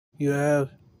You have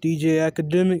DJ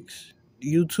Akademiks,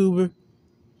 the YouTuber,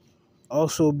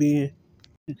 also being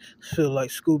feel like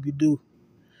Scooby Doo,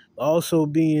 also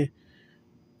being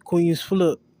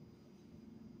Queenzflip,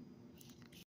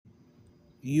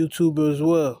 YouTuber as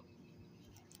well.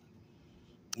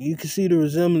 You can see the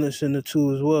resemblance in the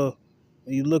two as well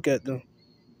when you look at them.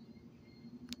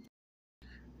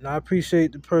 And I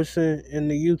appreciate the person in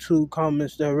the YouTube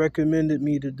comments that recommended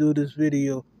me to do this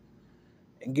video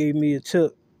and gave me a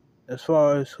tip as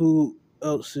far as who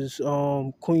else is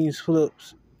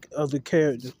Queenzflip's other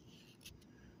character.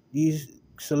 These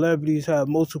celebrities have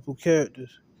multiple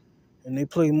characters and they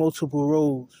play multiple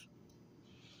roles.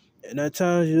 And at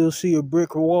times you'll see a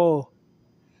brick wall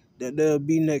that they'll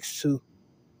be next to.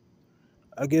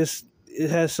 I guess it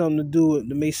has something to do with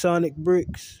the Masonic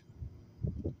bricks.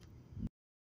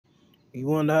 You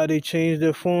wonder how they change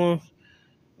their form?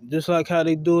 Just like how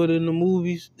they do it in the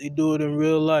movies, they do it in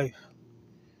real life.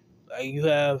 Like you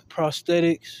have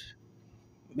prosthetics,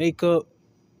 makeup,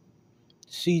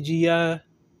 CGI,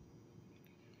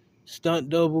 stunt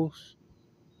doubles.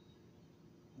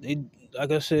 They,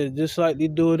 like I said, just like they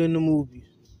do it in the movies,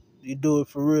 they do it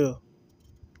for real.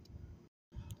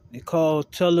 They call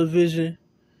television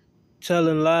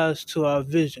telling lies to our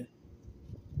vision.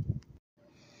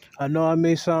 I know I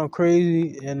may sound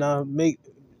crazy, and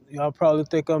y'all probably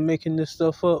think I'm making this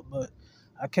stuff up, but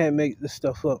I can't make this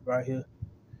stuff up right here.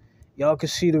 Y'all can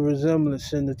see the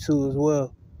resemblance in the two as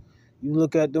well. You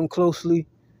look at them closely,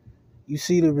 you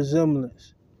see the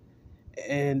resemblance,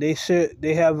 and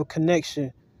they have a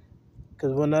connection.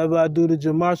 Because whenever I do the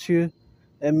gematria,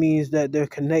 that means that they're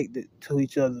connected to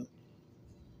each other,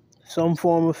 some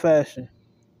form of fashion.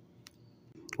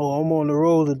 Oh, I'm on the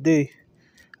roll today.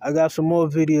 I got some more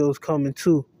videos coming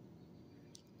too.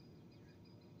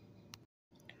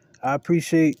 I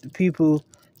appreciate the people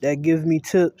that give me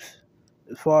tips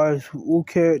as far as who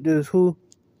characters who.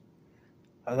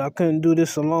 I couldn't do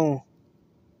this alone.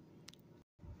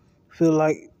 Feel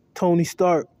like Tony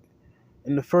Stark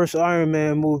in the first Iron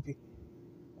Man movie,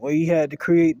 where he had to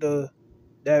create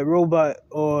that robot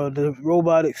or the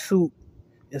robotic suit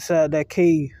inside that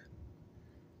cave.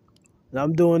 And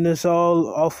I'm doing this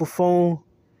all off a phone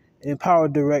and Power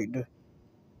Director.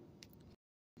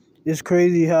 It's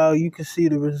crazy how you can see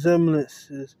the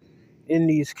resemblances in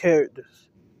these characters,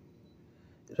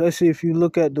 especially if you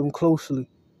look at them closely.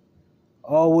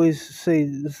 I always say,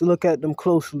 just look at them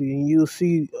closely and you'll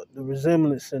see the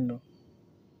resemblance in them.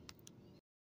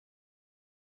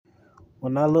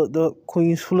 When I looked up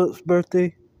Queenzflip's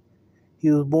birthday,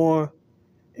 he was born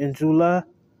in July.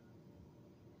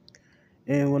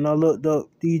 And when I looked up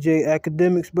DJ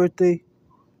Akademiks' birthday,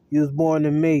 he was born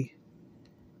in May.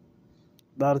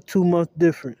 About a 2-month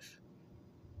difference.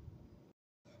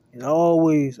 And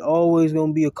always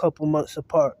gonna be a couple months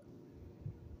apart.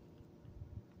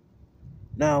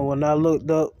 Now, when I looked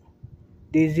up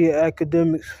DJ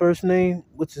Akademiks' first name,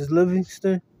 which is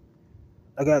Livingston,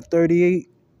 I got 38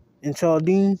 in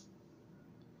Chaldean.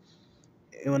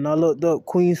 And when I looked up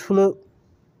Queenzflip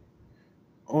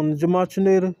on the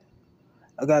Gematria,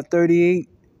 I got 38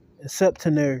 in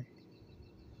Septenary.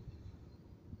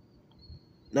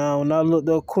 Now, when I looked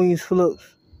up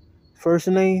Queenzflip's first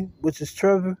name, which is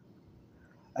Trevor,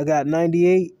 I got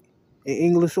 98 in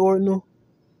English Ordinal.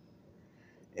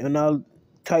 And when I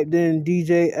typed in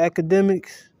DJ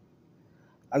Akademiks,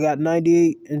 I got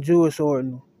 98 in Jewish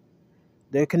Ordinal.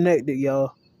 They're connected,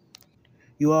 y'all.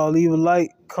 You all leave a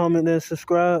like, comment, and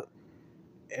subscribe.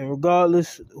 And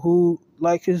regardless who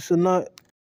likes this or not,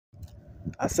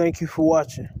 I thank you for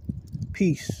watching.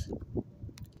 Peace.